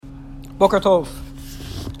Boker Tov.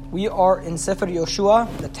 We are in Sefer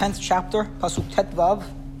Yehoshua, the 10th chapter, Pasuk Tet Vav,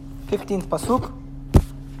 15th Pasuk.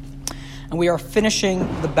 And we are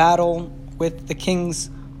finishing the battle with the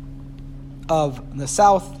kings of the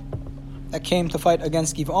south that came to fight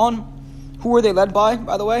against Giv'on. Who were they led by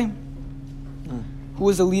the way? Who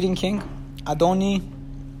was the leading king? Adoni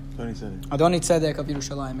Tzedek of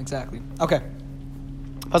Yerushalayim, exactly. Okay.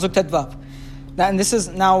 Pasuk Tet Vav. And this is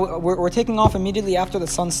now, we're taking off immediately after the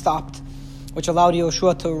sun stopped, which allowed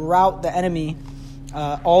Yehoshua to rout the enemy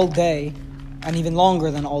all day, and even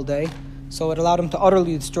longer than all day. So it allowed him to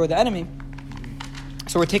utterly destroy the enemy.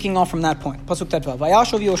 So we're taking off from that point. Pasuk Tet Vav.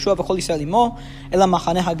 Vayashov Yehoshua v'chol Yisrael imo ela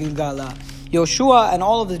machaneh haGilgal. Yehoshua and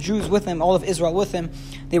all of the Jews with him, all of Israel with him,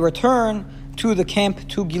 they return to the camp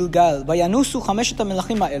to Gilgal. Vayanusu chameshet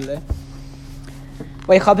hamelachim ha'eleh.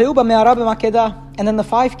 And then the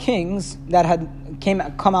 5 kings that had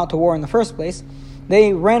come out to war in the first place,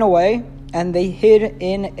 they ran away and they hid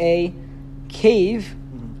in a cave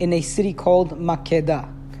in a city called Makedah.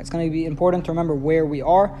 It's going to be important to remember where we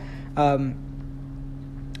are.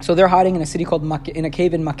 So they're hiding in a city called in a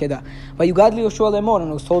cave in Makedah. And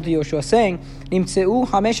it was told to Yehoshua saying,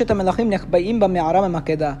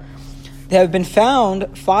 there have been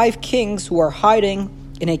found 5 kings who are hiding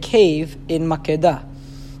in a cave in Makedah.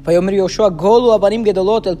 So Yehoshua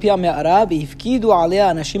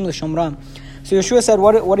said,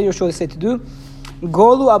 what did Yehoshua say to do?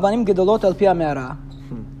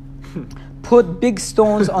 Put big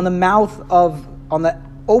stones on the on the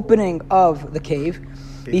opening of the cave,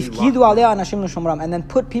 and then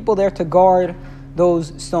put people there to guard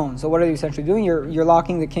those stones. So what are you essentially doing? You're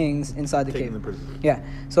locking the kings inside the cave. Yeah.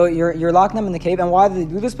 So you're locking them in the cave. And why did they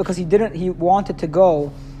do this? Because he wanted to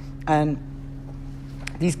go, and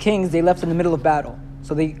these kings, they left in the middle of battle.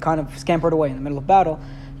 So they kind of scampered away in the middle of battle.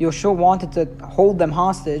 Yehoshua wanted to hold them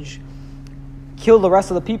hostage, kill the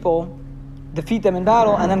rest of the people, defeat them in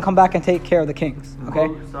battle, and then come back and take care of the kings. Okay?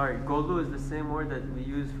 Golu is the same word that we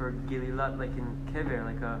use for Gililat, like in Kever,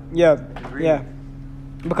 like a... Yeah.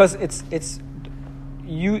 Because it's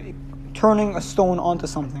you turning a stone onto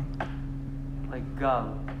something. Like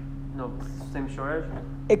Gal. No, same shoresh?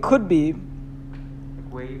 It could be.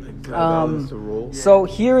 Wave. So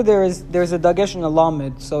here there's a dagesh and a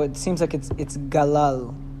lamed, so it seems like it's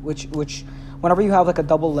galal, which whenever you have like a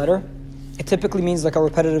double letter, it typically means like a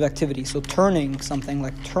repetitive activity. So turning something,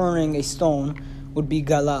 like turning a stone, would be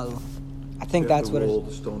galal. I think that's what it is. Roll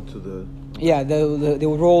the stone to the... Yeah, they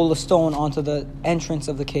would roll the stone onto the entrance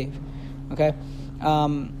of the cave. Okay,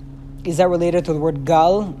 is that related to the word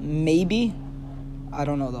gal? Maybe, I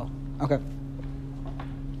don't know though. Okay,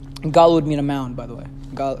 gal would mean a mound, by the way.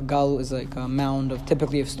 Gal is like a mound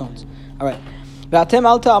typically of stones. All right. Now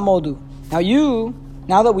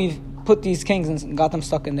that we've put these kings and got them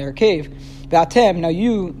stuck in their cave, now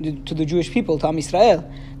you, to the Jewish people, to Am Yisrael,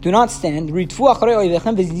 do not stand.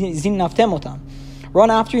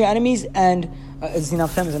 Run after your enemies, and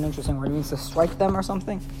zinavtem is an interesting word. It means to strike them or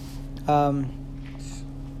something.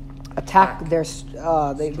 Attack their...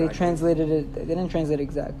 they translated it... They didn't translate it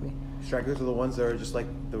exactly. Stragglers are the ones that are just like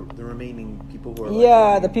the remaining people who are...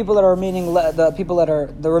 Yeah, the people that are remaining...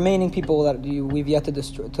 The remaining people that we've yet to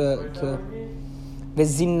destroy... To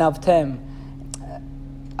Vezinavtem.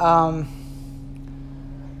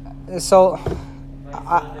 So...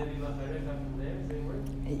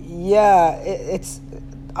 it's...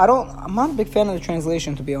 I'm not a big fan of the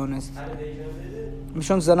translation, to be honest. How did they translate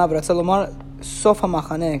it?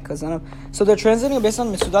 So they're translating it based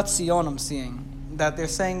on Mesudat Sion, I'm seeing. That they're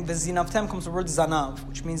saying the zinavtem comes from the word zanav,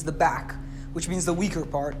 which means the back, which means the weaker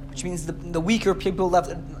part, which means the weaker people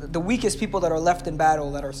left, the weakest people that are left in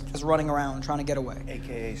battle that are just running around trying to get away.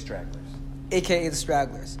 AKA stragglers. AKA the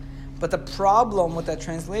stragglers. But the problem with that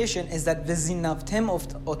translation is that the zinavtem of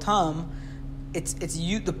otam,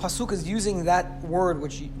 the pasuk is using that word,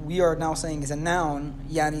 which we are now saying is a noun,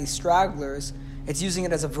 yani stragglers. It's using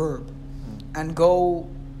it as a verb, and go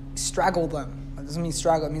straggle them. It doesn't mean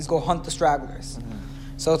straggle, it means go hunt the stragglers.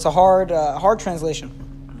 So it's a hard translation.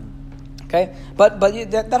 Okay? But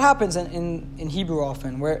that happens in Hebrew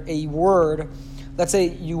often, where a word, let's say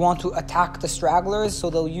you want to attack the stragglers, so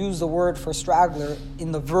they'll use the word for straggler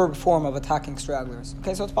in the verb form of attacking stragglers.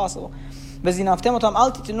 Okay, so it's possible. Do not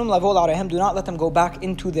let them go back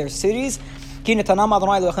into their cities,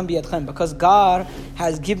 because God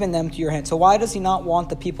has given them to your hand. So why does he not want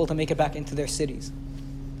the people to make it back into their cities?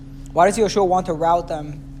 Why does Yehoshua want to rout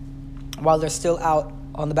them while they're still out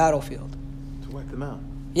on the battlefield? To wipe them out.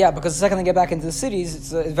 Yeah, because the second they get back into the cities,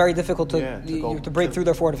 it's very difficult to break through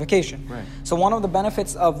their fortification. Right. So one of the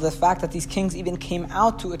benefits of the fact that these kings even came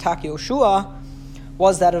out to attack Yehoshua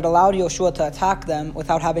was that it allowed Yehoshua to attack them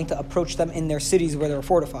without having to approach them in their cities where they were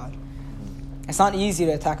fortified. It's not easy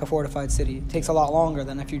to attack a fortified city. It takes a lot longer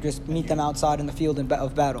than if you just meet them outside in the field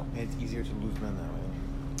of battle. And it's easier to lose men that way.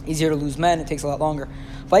 Easier to lose men, it takes a lot longer.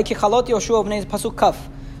 Pasuk Kaf,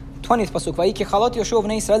 20th Pasuk.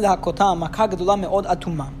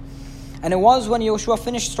 And it was when Yehoshua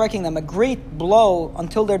finished striking them a great blow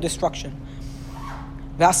until their destruction.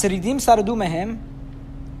 There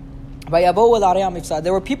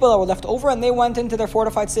were people that were left over and they went into their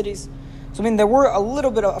fortified cities. So there were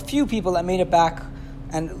a few people that made it back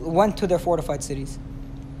and went to their fortified cities.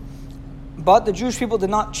 But the Jewish people did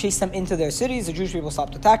not chase them into their cities. The Jewish people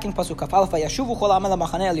stopped attacking. Pasuk Kaf Aleph, Vayashuvu chol ha'amel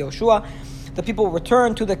ha'machaneh el Yehoshua. The people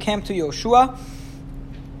returned to the camp to Yehoshua.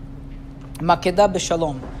 Makedah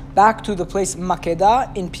b'shalom. Back to the place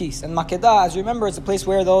Makedah in peace. And Makedah, as you remember, is the place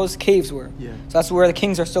where those caves were. Yeah. So that's where the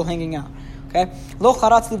kings are still hanging out. Okay? Lo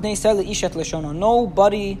charatz livnei Yisrael le'ishet leshono.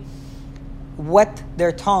 Nobody wet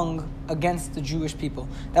their tongue against the Jewish people.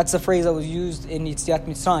 That's the phrase that was used in Yetziat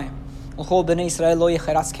Mitzrayim.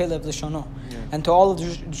 And to all of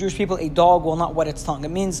the Jewish people, a dog will not wet its tongue.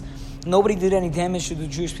 It means nobody did any damage to the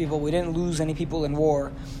Jewish people. We didn't lose any people in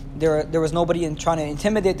war. There was nobody trying to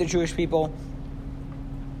intimidate the Jewish people.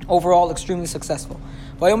 Overall, extremely successful.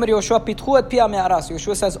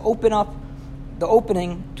 Yehoshua says, open up the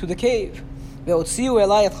opening to the cave. And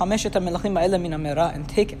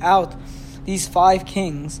take out these 5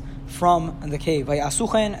 kings from the cave.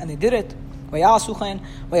 And they did it. And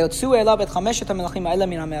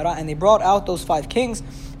they brought out those 5 kings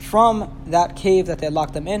from that cave that they had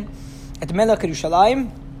locked them in. Et Melech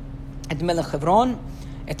Yerushalayim, Et Melech Hebron,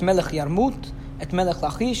 Et Melech Yarmut, Et Melech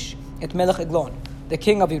Lachish, Et Melech Eglon. The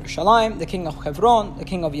king of Yerushalayim, the king of Hebron, the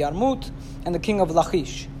king of Yarmut, and the king of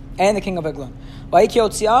Lachish, and the king of Eglon. And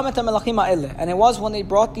it was when they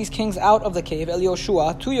brought these kings out of the cave, El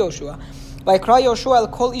Yehoshua, to Yehoshua, Vayikra Yehoshua el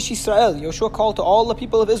kol ish Yisrael. Yehoshua called to all the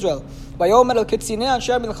people of Israel. Vayomer el ketzinei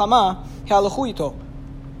ansher milchama ha'alechu ito.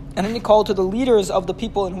 And then he called to the leaders of the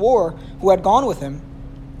people in war who had gone with him.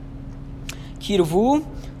 Kirvu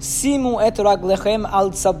simu et raglechem al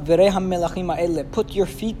tzavverei hamelachim ha'ele. Put your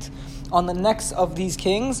feet on the necks of these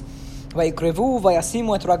kings. Vayikrevu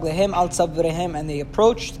vayasimu et raglehem al tzavverehem. And they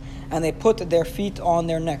approached and they put their feet on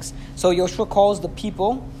their necks. So Yehoshua calls the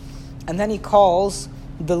people, and then he calls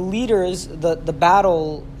the leaders, the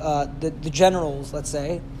battle, the generals, let's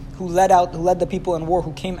say, who led the people in war,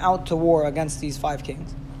 who came out to war against these 5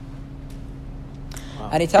 kings. Wow.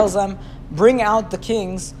 And he tells them, bring out the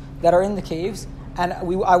kings that are in the caves, and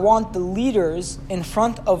I want the leaders in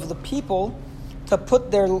front of the people to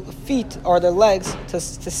put their feet or their legs to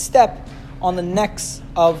step on the necks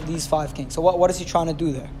of these 5 kings. So what is he trying to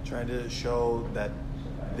do there? Trying to show that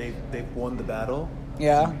they've won the battle.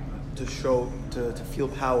 Yeah. To show, to feel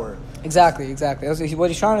power. Exactly. What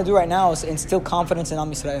he's trying to do right now is instill confidence in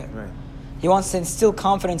Am Yisrael. Right. He wants to instill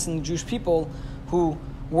confidence in the Jewish people who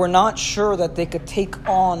were not sure that they could take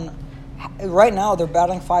on. Right now, they're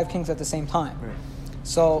battling 5 kings at the same time. Right.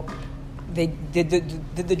 So, did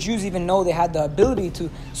the Jews even know they had the ability to?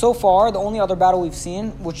 So far, the only other battle we've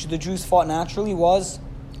seen, which the Jews fought naturally, was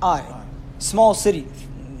Ai. Small city.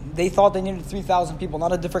 They thought they needed 3,000 people.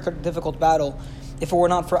 Not a difficult battle. If it were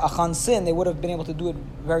not for Achan's sin, they would have been able to do it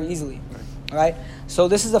very easily. Right? So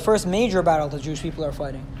this is the first major battle the Jewish people are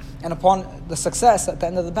fighting. And upon the success at the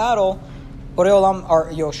end of the battle, Borei Olam,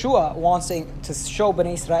 or Yehoshua, wants to show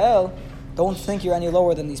Bnei Israel, don't think you're any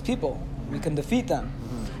lower than these people. We can defeat them.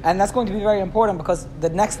 Mm-hmm. And that's going to be very important because the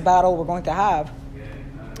next battle we're going to have,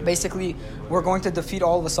 basically, we're going to defeat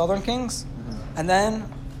all the southern kings, and then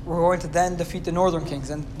we're going to then defeat the northern kings.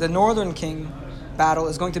 And the northern king battle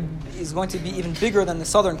is going to be even bigger than the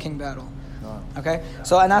southern king battle. Okay,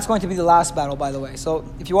 so and that's going to be the last battle, by the way. So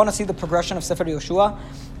if you want to see the progression of Sefer Yehoshua,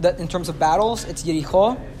 that in terms of battles, it's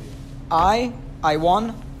Yericho, I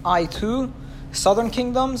 1, I 2, southern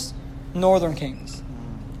kingdoms, northern kings,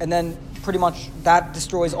 and then pretty much that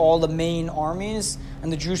destroys all the main armies,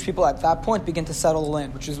 and the Jewish people at that point begin to settle the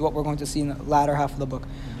land, which is what we're going to see in the latter half of the book.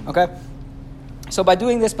 Okay, so by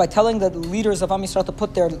doing this, by telling the leaders of Am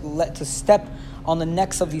Yisrael to step on the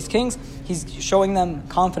necks of these kings, he's showing them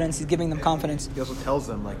confidence. He's giving them confidence. He also tells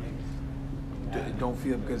them, don't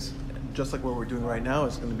fear, because just like what we're doing right now,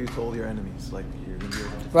 it's going to be to all your enemies. Like you're going to be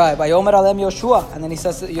able to. Right. By Yomer Alem Yehoshua, and then he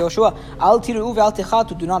says to Yehoshua, Al tiru ve'al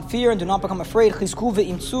techatu, do not fear and do not become afraid. Chizku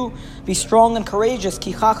ve'imtzu, be strong and courageous.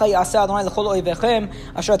 Ki chacha yaseh Adonai l'chol oivechem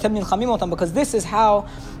asher atem nilchamim otam, because this is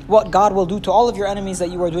what God will do to all of your enemies that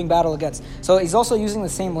you are doing battle against. So he's also using the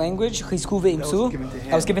same language. Chizku ve'imtzu.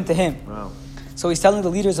 That was given to him. Wow. So he's telling the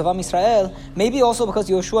leaders of Am Yisrael, maybe also because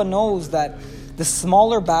Yehoshua knows that the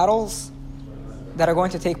smaller battles that are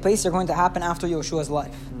going to take place are going to happen after Yehoshua's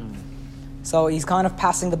life. So he's kind of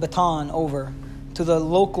passing the baton over to the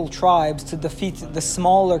local tribes to defeat the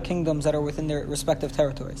smaller kingdoms that are within their respective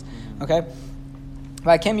territories. Okay?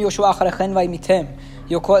 Yehoshua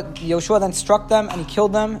then struck them and he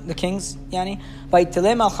killed them, the kings. He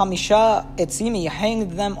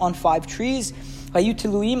hanged them on 5 trees. And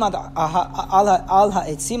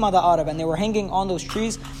they were hanging on those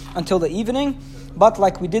trees until the evening. But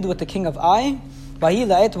like we did with the king of Ai, when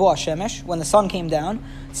the sun came down,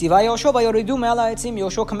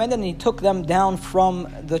 Yehoshua commanded and he took them down from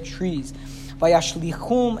the trees. And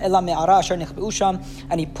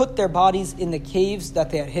he put their bodies in the caves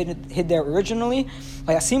that they had hid there originally.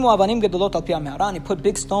 And he put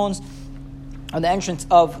big stones on the entrance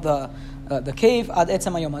of the cave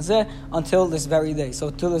until this very day.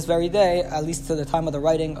 So till this very day, at least to the time of the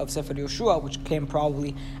writing of Sefer Yehoshua, which came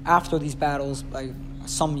probably after these battles by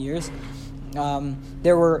some years,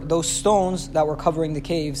 there were those stones that were covering the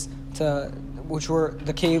caves, which were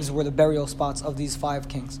the caves were the burial spots of these 5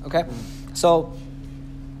 kings. Okay, so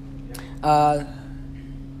I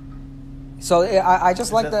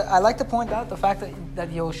like to point out the fact that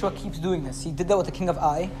Yehoshua keeps doing this. He did that with the king of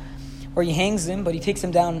Ai, where he hangs him, but he takes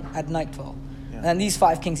him down at nightfall. Yeah. And these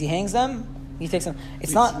 5 kings, he hangs them, he takes them. We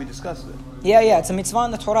discussed it. Yeah, it's a mitzvah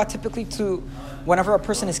in the Torah typically to, whenever a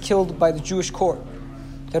person is killed by the Jewish court,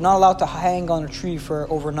 they're not allowed to hang on a tree for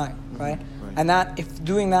overnight, right? And that, if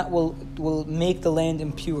doing that will make the land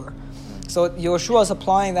impure. So Yehoshua is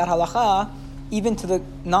applying that halacha even to the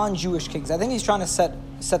non-Jewish kings. I think he's trying to set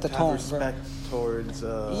the tone. Respect towards.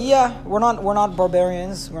 We're not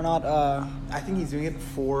barbarians. We're not. I think he's doing it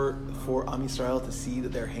for Am Yisrael to see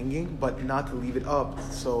that they're hanging, but not to leave it up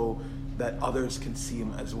so that others can see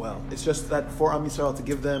him as well. It's just that for Am Yisrael to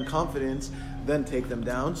give them confidence, then take them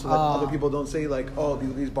down, so that other people don't say like, "Oh,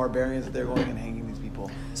 these barbarians, they're going and hanging these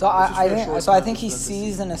people." So I think he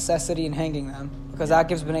sees the necessity in hanging them because that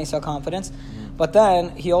gives Bnei Yisrael confidence. Mm-hmm. But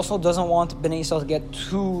then he also doesn't want Bnei Yisrael to get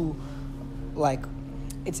too, like,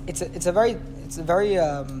 it's a very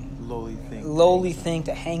lowly thing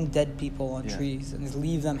to hang dead people on trees and just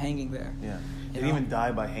leave them hanging there. Yeah. They didn't even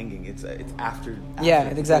die by hanging. It's after. Yeah,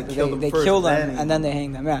 exactly. They kill them and then they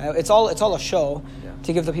hang them. Yeah, it's all a show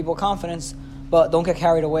to give the people confidence, but don't get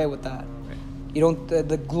carried away with that. Right. You don't.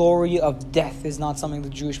 The glory of death is not something the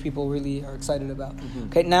Jewish people really are excited about. Mm-hmm.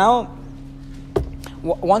 Okay, now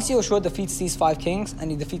once Yehoshua defeats these 5 kings and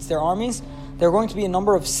he defeats their armies, there are going to be a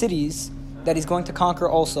number of cities that he's going to conquer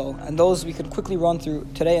also, and those we could quickly run through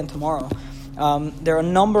today and tomorrow. There are a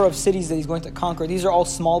number of cities that he's going to conquer. These are all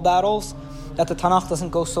small battles that the Tanakh doesn't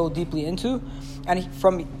go so deeply into, and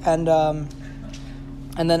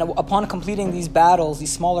then upon completing these battles,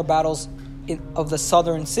 these smaller battles of the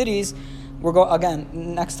southern cities,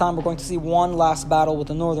 next time we're going to see one last battle with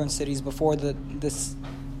the northern cities before this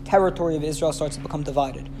territory of Israel starts to become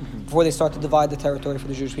divided, before they start to divide the territory for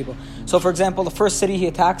the Jewish people. So, for example, the first city he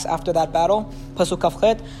attacks after that battle, Pasuk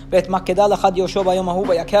Kafchet, Beit Makedah lachad Yehoshua bayom hahu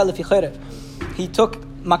vayakel lefi cherev. He took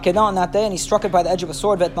Makedah on that day and he struck it by the edge of a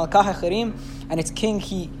sword. Vet Malkah Hechirim, and its king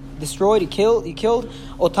he destroyed, he killed.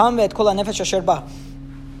 Otam ve'et kol hanefesh asher ba.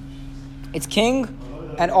 Its king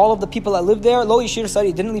and all of the people that lived there, lo yishir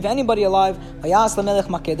sari, didn't leave anybody alive. Vayas lemelech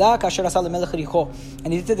Makedah kasher asa lemelech Yericho.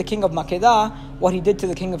 And he did to the king of Makedah what he did to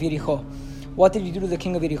the king of Yericho. What did he do to the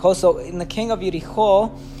king of Yericho? So in the king of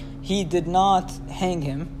Yericho, he did not hang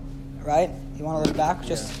him, right? You want to look back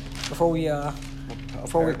just before we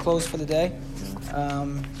close for the day?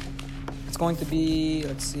 It's going to be,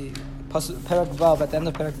 let's see, Perek Vav, at the end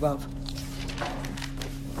of Perek Vav.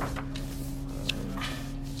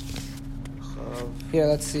 Here,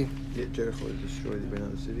 let's see. Jericho is destroyed, they burn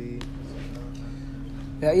down the city.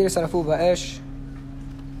 והעיר שרפו באש.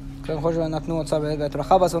 כלם חושבים נתנו אותה ואת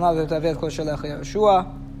רחב הזונה ותביא את כל שלח יהושע.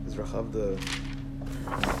 Is Rachav the...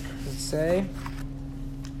 Let's say.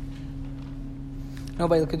 No,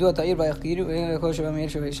 וילכדו את העיר ויחגירו כל שבע מעיר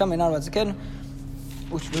שבאישה מנער ועד זקן.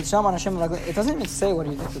 ושם אנשים רגלים. It doesn't even say what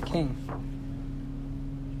he did to the king.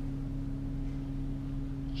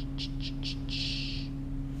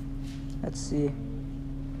 Let's see.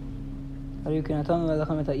 Let's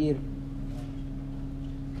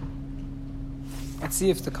see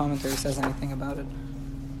if the commentary says anything about it.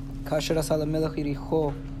 כאשר עשה למלך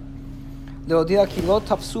יריחו להודיע כי לא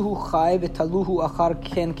תפסוהו חי ותלוהו אחר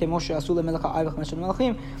כן כמו שעשו למלך העי וחמשת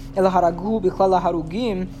המלכים אלא הרגוהו בכלל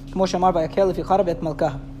ההרוגים כמו שאמר ויקל לפי חרב את מלכה.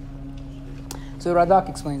 So Radak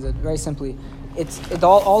explains it very simply.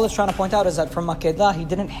 All it's trying to point out is that from Makedah he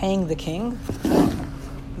didn't hang the king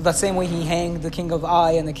the same way he hanged the king of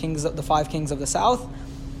Ai and the 5 kings of the south.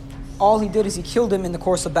 all he did is he killed him in the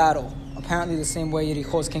course of battle. Apparently the same way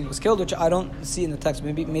Yericho's king was killed, which I don't see in the text.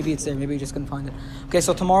 Maybe it's there. Maybe you just couldn't find it. Okay,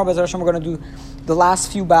 so tomorrow, Be'ezrat Hashem, we're going to do the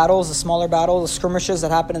last few battles, the smaller battles, the skirmishes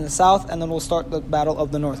that happen in the south, and then we'll start the battle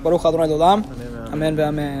of the north. Baruch Adonai L'olam. Amen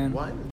ve'amen. Why?